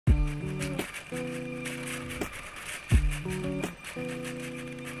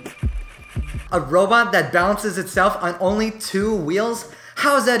A robot that balances itself on only 2 wheels?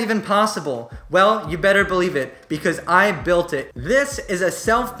 How is that even possible? Well, you better believe it, because I built it. This is a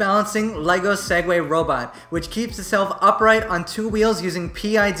self-balancing LEGO Segway robot, which keeps itself upright on 2 wheels using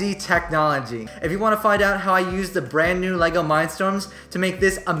PID technology. If you want to find out how I used the brand new LEGO Mindstorms to make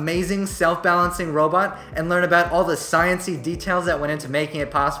this amazing self-balancing robot and learn about all the sciencey details that went into making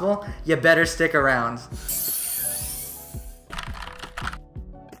it possible, you better stick around.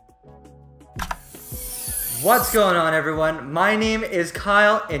 What's going on, everyone? My name is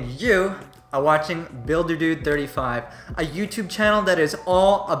Kyle and you are watching BuilderDude35, a YouTube channel that is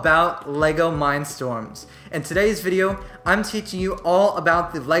all about LEGO Mindstorms. In today's video, I'm teaching you all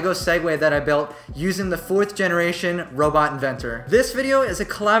about the LEGO Segway that I built using the 4th generation robot inventor. This video is a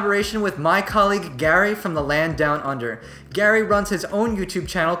collaboration with my colleague Gary from the land down under. Gary runs his own YouTube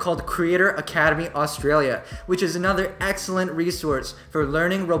channel called Creator Academy Australia, which is another excellent resource for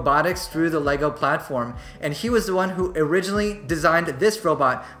learning robotics through the LEGO platform. And he was the one who originally designed this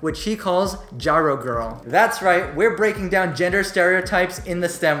robot, which he calls Gyro Girl. That's right, we're breaking down gender stereotypes in the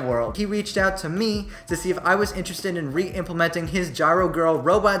STEM world. He reached out to me to see if I was interested in re-implementing his Gyro Girl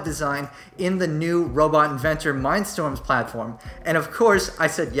robot design in the new Robot Inventor Mindstorms platform. And of course, I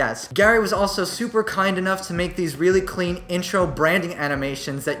said yes. Gary was also super kind enough to make these really clean intro branding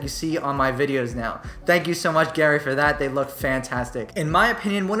animations that you see on my videos now. Thank you so much, Gary, for that. They look fantastic. In my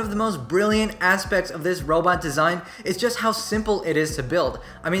opinion, one of the most brilliant aspects of this robot design is just how simple it is to build.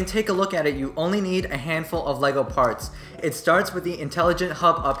 I mean, take a look at it. You only need a handful of LEGO parts. It starts with the intelligent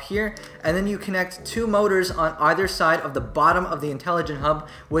hub up here, and then you connect 2 motors on either side of the bottom of the intelligent hub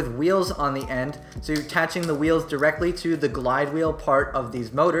with wheels on the end. So you're attaching the wheels directly to the glide wheel part of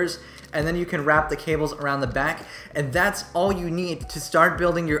these motors, and then you can wrap the cables around the back, and that's all you need to start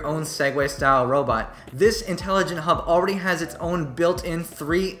building your own Segway style robot. This intelligent hub already has its own built-in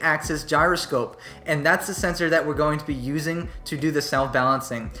 3-axis gyroscope, and that's the sensor that we're going to be using to do the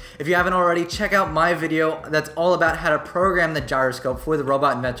self-balancing. If you haven't already, check out my video that's all about how to program the gyroscope for the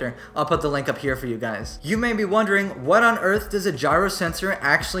Robot Inventor. I'll put the link up here for you guys. You may be wondering, what on earth does a gyro sensor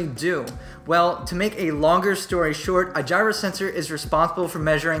actually do? Well, to make a longer story short, a gyro sensor is responsible for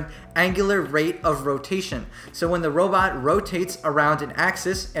measuring angular rate of rotation. So when the robot rotates around an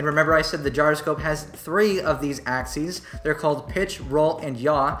axis, and remember I said the gyroscope has 3 of these axes, they're called pitch, roll, and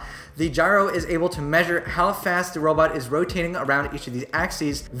yaw, the gyro is able to measure how fast the robot is rotating around each of these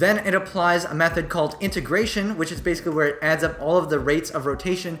axes. Then it applies a method called integration, which is basically where it adds up all of the rates of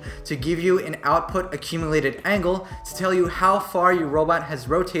rotation to give you an output accumulated angle to tell you how far your robot has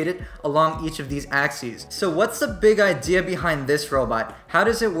rotated along each of these axes. So what's the big idea behind this robot? How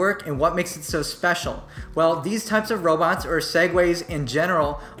does it work and what makes it so special? Well, these types of robots, or segways in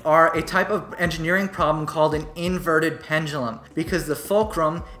general, are a type of engineering problem called an inverted pendulum, because the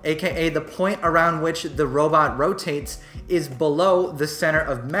fulcrum, aka the point around which the robot rotates, is below the center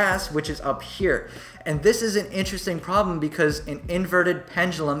of mass, which is up here. And this is an interesting problem because an inverted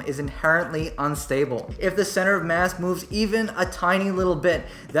pendulum is inherently unstable. If the center of mass moves even a tiny little bit,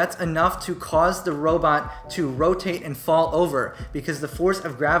 that's enough to cause the robot to rotate and fall over, because the force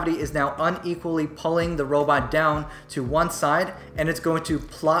of gravity is now unequally pulling the robot down to one side, and it's going to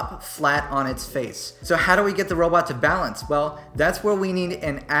plop flat on its face. So how do we get the robot to balance? Well, that's where we need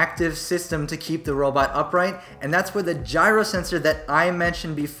an active system to keep the robot upright, and that's where the gyro sensor that I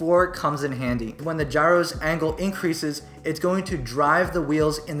mentioned before comes in handy. When the gyro's angle increases, it's going to drive the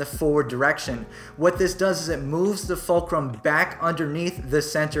wheels in the forward direction. What this does is it moves the fulcrum back underneath the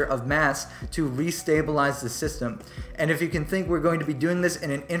center of mass to restabilize the system. And if you can think, we're going to be doing this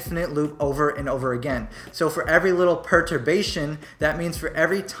in an infinite loop over and over again. So for every little perturbation, that means for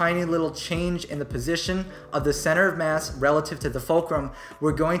every tiny little change in the position of the center of mass relative to the fulcrum,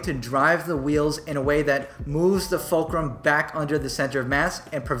 we're going to drive the wheels in a way that moves the fulcrum back under the center of mass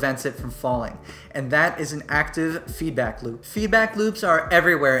and prevents it from falling. And that is an active feedback loop. Feedback loops are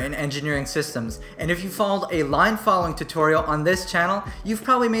everywhere in engineering systems, and if you followed a line following tutorial on this channel, you've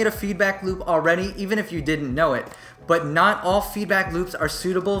probably made a feedback loop already, even if you didn't know it. But not all feedback loops are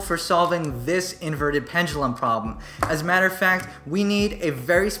suitable for solving this inverted pendulum problem. As a matter of fact, we need a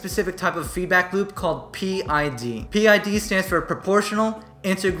very specific type of feedback loop called PID. PID stands for proportional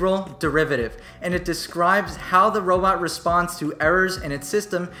integral derivative, and it describes how the robot responds to errors in its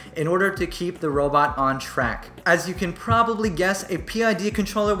system in order to keep the robot on track. As you can probably guess, a PID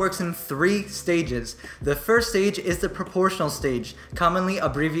controller works in 3 stages. The first stage is the proportional stage, commonly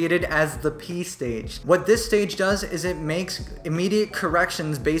abbreviated as the P stage. What this stage does is it makes immediate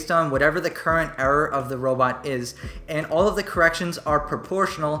corrections based on whatever the current error of the robot is, and all of the corrections are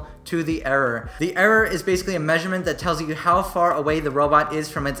proportional to the error. The error is basically a measurement that tells you how far away the robot robot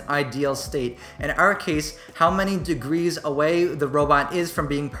is from its ideal state. In our case, how many degrees away the robot is from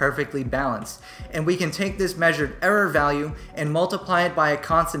being perfectly balanced. And we can take this measured error value and multiply it by a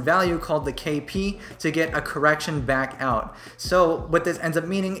constant value called the KP to get a correction back out. So what this ends up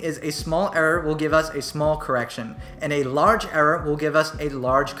meaning is a small error will give us a small correction, and a large error will give us a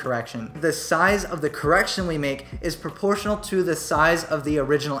large correction. The size of the correction we make is proportional to the size of the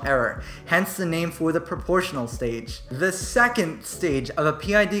original error, hence the name for the proportional stage. The second stage of a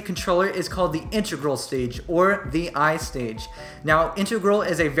PID controller is called the integral stage, or the I stage. Now, integral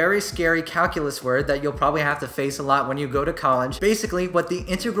is a very scary calculus word that you'll probably have to face a lot when you go to college. Basically, what the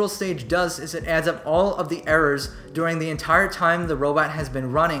integral stage does is it adds up all of the errors during the entire time the robot has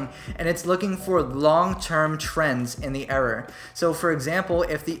been running, and it's looking for long-term trends in the error. So for example,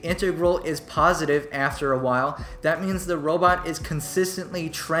 if the integral is positive after a while, that means the robot is consistently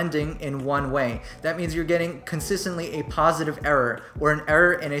trending in one way. That means you're getting consistently a positive error, or an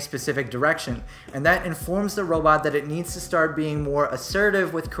error in a specific direction. And that informs the robot that it needs to start being more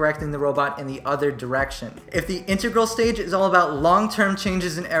assertive with correcting the robot in the other direction. If the integral stage is all about long-term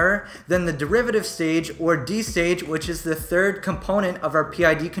changes in error, then the derivative stage, or D stage, which is the third component of our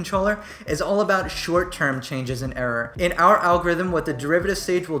PID controller, is all about short-term changes in error. In our algorithm, what the derivative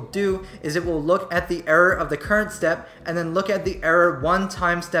stage will do is it will look at the error of the current step and then look at the error one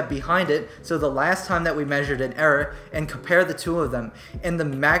time step behind it, so the last time that we measured an error, and compare the two of them. And the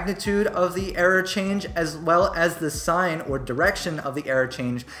magnitude of the error change as well as the sign or direction of the error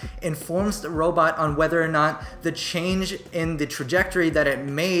change informs the robot on whether or not the change in the trajectory that it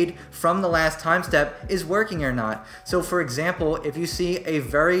made from the last time step is working or not. So for example, if you see a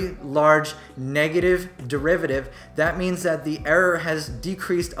very large negative derivative, that means that the error has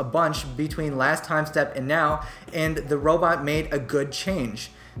decreased a bunch between last time step and now, and the robot made a good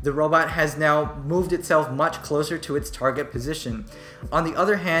change. The robot has now moved itself much closer to its target position. On the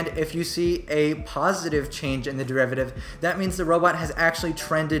other hand, if you see a positive change in the derivative, that means the robot has actually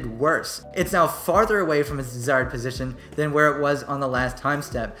trended worse. It's now farther away from its desired position than where it was on the last time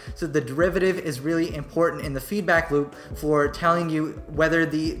step. So the derivative is really important in the feedback loop for telling you whether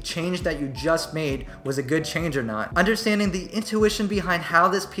the change that you just made was a good change or not. Understanding the intuition behind how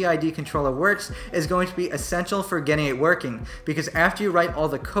this PID controller works is going to be essential for getting it working, because after you write all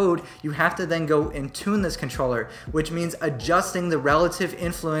the code, you have to then go and tune this controller, which means adjusting the relative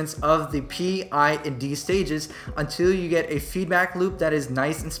influence of the P, I, and D stages until you get a feedback loop that is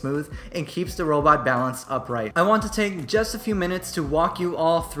nice and smooth and keeps the robot balanced upright. I want to take just a few minutes to walk you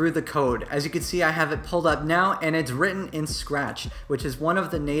all through the code. As you can see, I have it pulled up now, and it's written in Scratch, which is one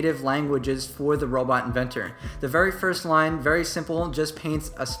of the native languages for the robot inventor. The very first line, very simple, just paints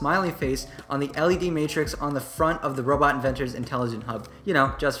a smiley face on the LED matrix on the front of the robot inventor's intelligent hub. You know,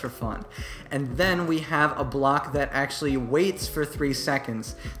 just for fun. And then we have a block that actually waits for 3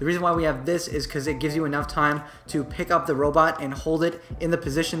 seconds. The reason why we have this is because it gives you enough time to pick up the robot and hold it in the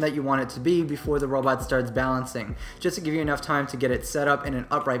position that you want it to be before the robot starts balancing, just to give you enough time to get it set up in an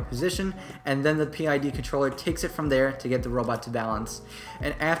upright position, and then the PID controller takes it from there to get the robot to balance.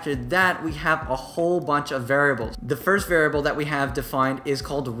 And after that, we have a whole bunch of variables. The first variable that we have defined is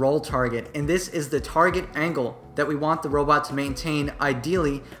called roll target, and this is the target angle that we want the robot to maintain,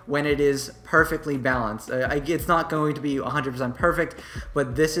 ideally when it is perfectly balanced. It's not going to be 100% perfect,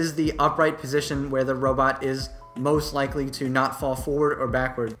 but this is the upright position where the robot is most likely to not fall forward or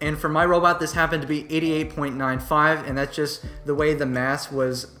backward. And for my robot, this happened to be 88.95, and that's just the way the mass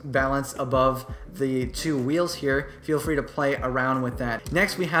was balanced above the two wheels here. Feel free to play around with that.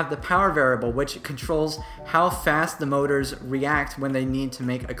 Next, we have the power variable, which controls how fast the motors react when they need to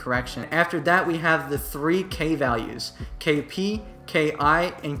make a correction. After that, we have the 3 K values, KP, Ki,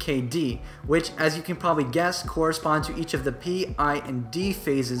 and Kd, which, as you can probably guess, correspond to each of the P, I, and D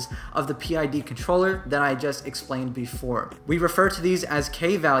phases of the PID controller that I just explained before. We refer to these as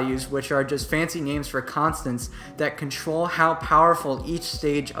K values, which are just fancy names for constants that control how powerful each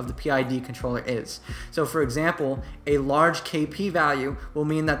stage of the PID controller is. So for example, a large KP value will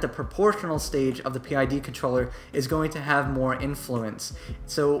mean that the proportional stage of the PID controller is going to have more influence.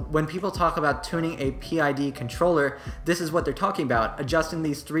 So when people talk about tuning a PID controller, this is what they're talking about, adjusting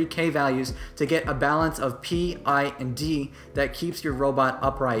these 3 K values to get a balance of P, I, and D that keeps your robot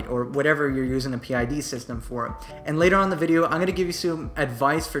upright, or whatever you're using a PID system for. And later on in the video, I'm going to give you some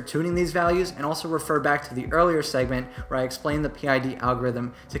advice for tuning these values, and also refer back to the earlier segment where I explained the PID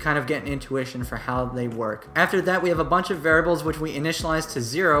algorithm to kind of get an intuition for how they work. After that, we have a bunch of variables which we initialize to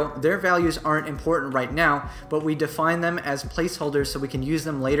 0. Their values aren't important right now, but we define them as placeholders so we can use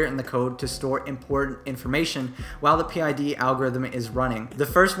them later in the code to store important information while the PID algorithm algorithm is running. The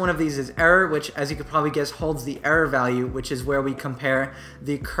first one of these is error, which, as you could probably guess, holds the error value, which is where we compare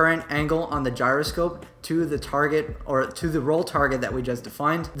the current angle on the gyroscope to the target, or to the roll target that we just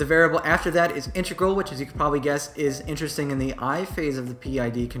defined. The variable after that is integral, which, as you could probably guess, is interesting in the I phase of the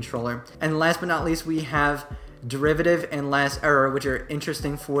PID controller. And last but not least, we have derivative and last error, which are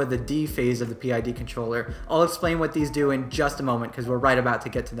interesting for the D phase of the PID controller. I'll explain what these do in just a moment because we're right about to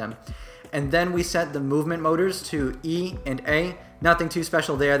get to them. And then we set the movement motors to E and A. Nothing too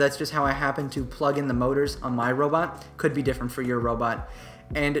special there, that's just how I happen to plug in the motors on my robot. Could be different for your robot.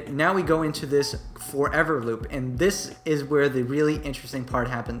 And now we go into this forever loop, and this is where the really interesting part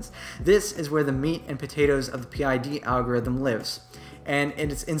happens. This is where the meat and potatoes of the PID algorithm lives. And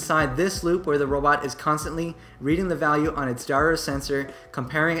it's inside this loop where the robot is constantly reading the value on its gyro sensor,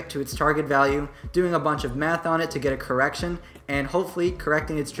 comparing it to its target value, doing a bunch of math on it to get a correction, and hopefully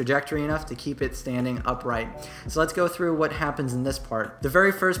correcting its trajectory enough to keep it standing upright. So let's go through what happens in this part. The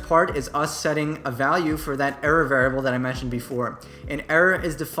very first part is us setting a value for that error variable that I mentioned before. An error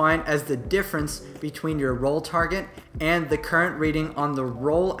is defined as the difference between your roll target and the current reading on the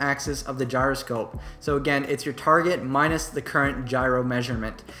roll axis of the gyroscope. So again, it's your target minus the current gyro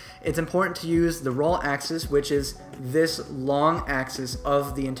measurement. It's important to use the roll axis, which is this long axis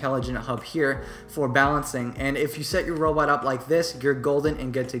of the intelligent hub here, for balancing. And if you set your robot up like this, you're golden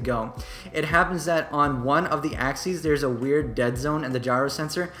and good to go. It happens that on one of the axes there's a weird dead zone in the gyro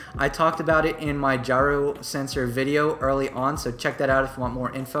sensor. I talked about it in my gyro sensor video early on, so check that out if you want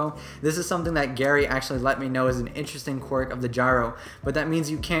more info. This is something that Gary actually let me know is an interesting quirk of the gyro, but that means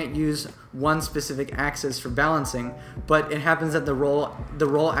you can't use one specific axis for balancing, but it happens that the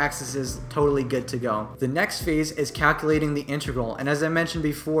roll axis is totally good to go. The next phase is calculating the integral, and as I mentioned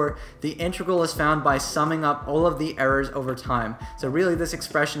before, the integral is found by summing up all of the errors over time. So really this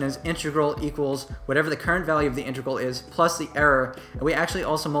expression is integral equals whatever the current value of the integral is plus the error, and we actually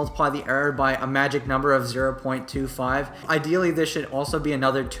also multiply the error by a magic number of 0.25. Ideally this should also be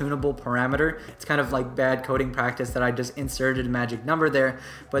another tunable parameter. It's kind of like bad coding practice that I just inserted a magic number there,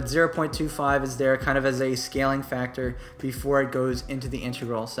 but 0.25 is there kind of as a scaling factor before it goes into the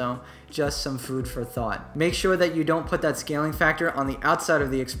integral. So just some food for thought. Make sure that you don't put that scaling factor on the outside of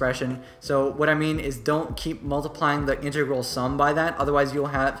the expression. So what I mean is don't keep multiplying the integral sum by that, otherwise you'll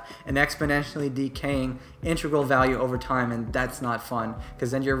have an exponentially decaying integral value over time, and that's not fun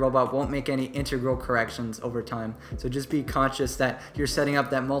because then your robot won't make any integral corrections over time. So just be conscious that you're setting up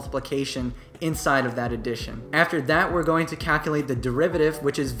that multiplication inside of that addition. After that, we're going to calculate the derivative,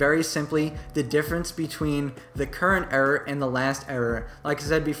 which is very simply the difference between the current error and the last error. Like I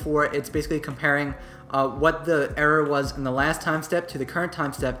said before, it's basically comparing what the error was in the last time step to the current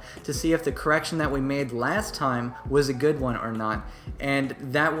time step to see if the correction that we made last time was a good one or not. And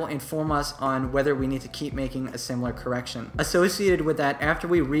that will inform us on whether we need to keep making a similar correction. Associated with that, after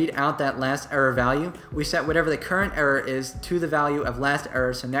we read out that last error value, we set whatever the current error is to the value of last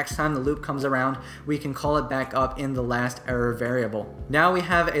error, so next time the loop comes around, we can call it back up in the last error variable. Now we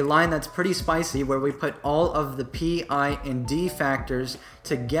have a line that's pretty spicy where we put all of the P, I, and D factors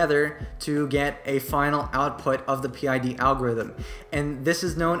together to get a final output of the PID algorithm. And this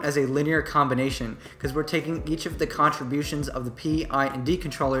is known as a linear combination because we're taking each of the contributions of the P, I, and D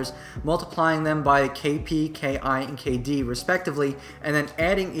controllers, multiplying them by KP, KI, and KD respectively, and then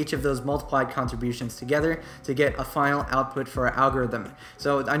adding each of those multiplied contributions together to get a final output for our algorithm.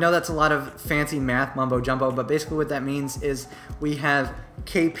 So I know that's a lot of fancy math mumbo jumbo, but basically what that means is we have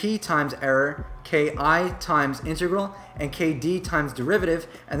KP times error, Ki times integral, and Kd times derivative,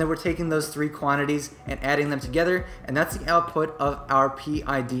 and then we're taking those three quantities and adding them together, and that's the output of our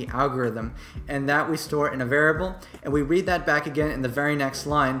PID algorithm. And that we store in a variable, and we read that back again in the very next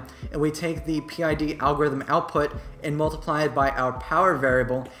line, and we take the PID algorithm output and multiply it by our power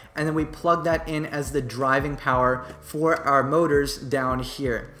variable, and then we plug that in as the driving power for our motors down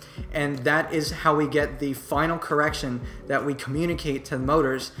here. And that is how we get the final correction that we communicate to the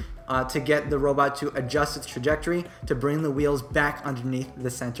motors to get the robot to adjust its trajectory to bring the wheels back underneath the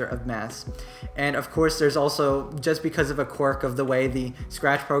center of mass. And of course there's also, just because of a quirk of the way the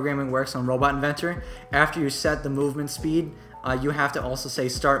Scratch programming works on Robot Inventor, after you set the movement speed, you have to also say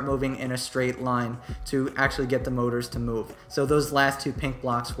start moving in a straight line to actually get the motors to move. So those last two pink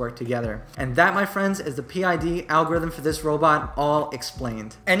blocks work together. And that, my friends, is the PID algorithm for this robot, all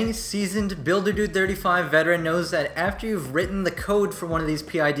explained. Any seasoned Builder Dude 35 veteran knows that after you've written the code for one of these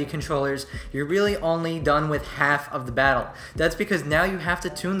PID controllers, you're really only done with half of the battle. That's because now you have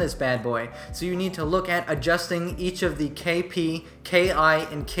to tune this bad boy. So you need to look at adjusting each of the KP, KI,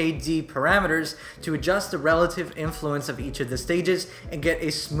 and KD parameters to adjust the relative influence of each of the stages and get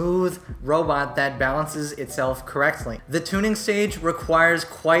a smooth robot that balances itself correctly. The tuning stage requires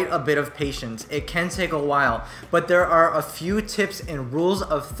quite a bit of patience. It can take a while, but there are a few tips and rules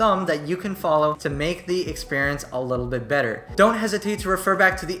of thumb that you can follow to make the experience a little bit better. Don't hesitate to refer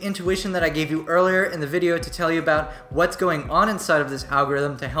back to the intuition that I gave you earlier in the video to tell you about what's going on inside of this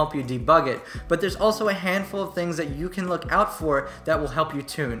algorithm to help you debug it, but there's also a handful of things that you can look out for that will help you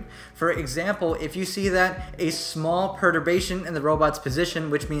tune. For example, if you see that a small perturbation in the robot's position,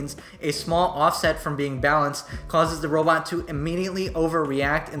 which means a small offset from being balanced, causes the robot to immediately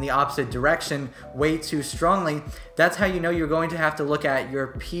overreact in the opposite direction way too strongly, that's how you know you're going to have to look at your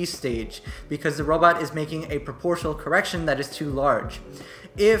P stage, because the robot is making a proportional correction that is too large.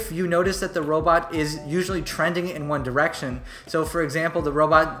 If you notice that the robot is usually trending in one direction, so for example, the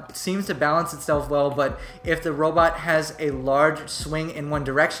robot seems to balance itself well, but if the robot has a large swing in one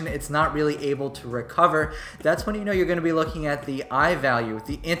direction, it's not really able to recover, that's when you know you're going to be looking at the I value,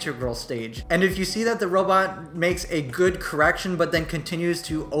 the integral stage. And if you see that the robot makes a good correction but then continues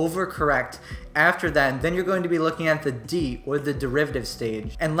to overcorrect after that, then you're going to be looking at the D, or the derivative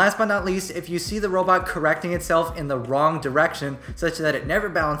stage. And last but not least, if you see the robot correcting itself in the wrong direction, such that it never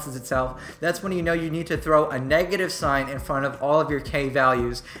balances itself, that's when you know you need to throw a negative sign in front of all of your K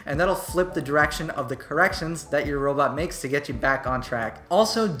values, and that'll flip the direction of the corrections that your robot makes to get you back on track.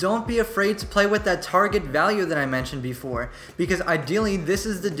 Also, don't be afraid to play with that target value that I mentioned before, because ideally this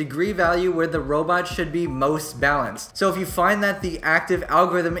is the degree value where the robot should be most balanced. So if you find that the active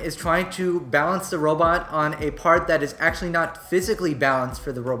algorithm is trying to balance the robot on a part that is actually not physically balanced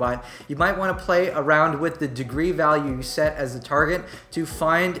for the robot, you might want to play around with the degree value you set as the target to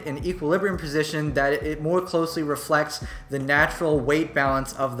find an equilibrium position that it more closely reflects the natural weight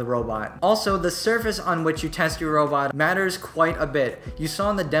balance of the robot. Also, the surface on which you test your robot matters quite a bit. You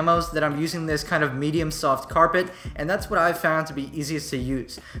saw in the demos that I'm using this kind of medium soft carpet, and that's what I've found to be easiest to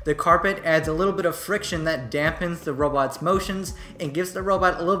use. The carpet adds a little bit of friction that dampens the robot's motions and gives the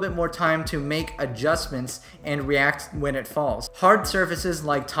robot a little bit more time to make adjustments and react when it falls. Hard surfaces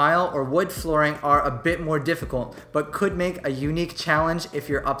like tile or wood flooring are a bit more difficult, but could make a unique challenge if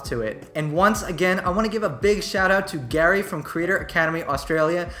you're up to it. And once again, I want to give a big shout out to Gary from Creator Academy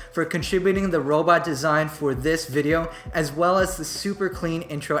Australia for contributing the robot design for this video, as well as the super clean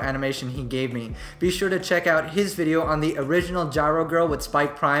intro animation he gave me. Be sure to check out his video on the original Gyro girl with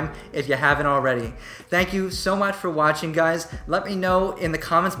Spike Prime if you haven't already. Thank you so much for watching, guys. Let me know in the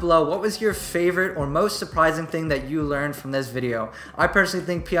comments below what was your favorite or most surprising thing that you learned from this video. I personally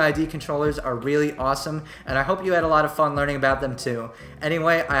think PID controllers are really awesome, and I hope you had a lot of fun learning about them too.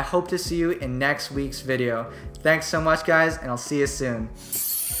 Anyway, I hope to see you in next week's video. Thanks so much, guys, and I'll see you soon.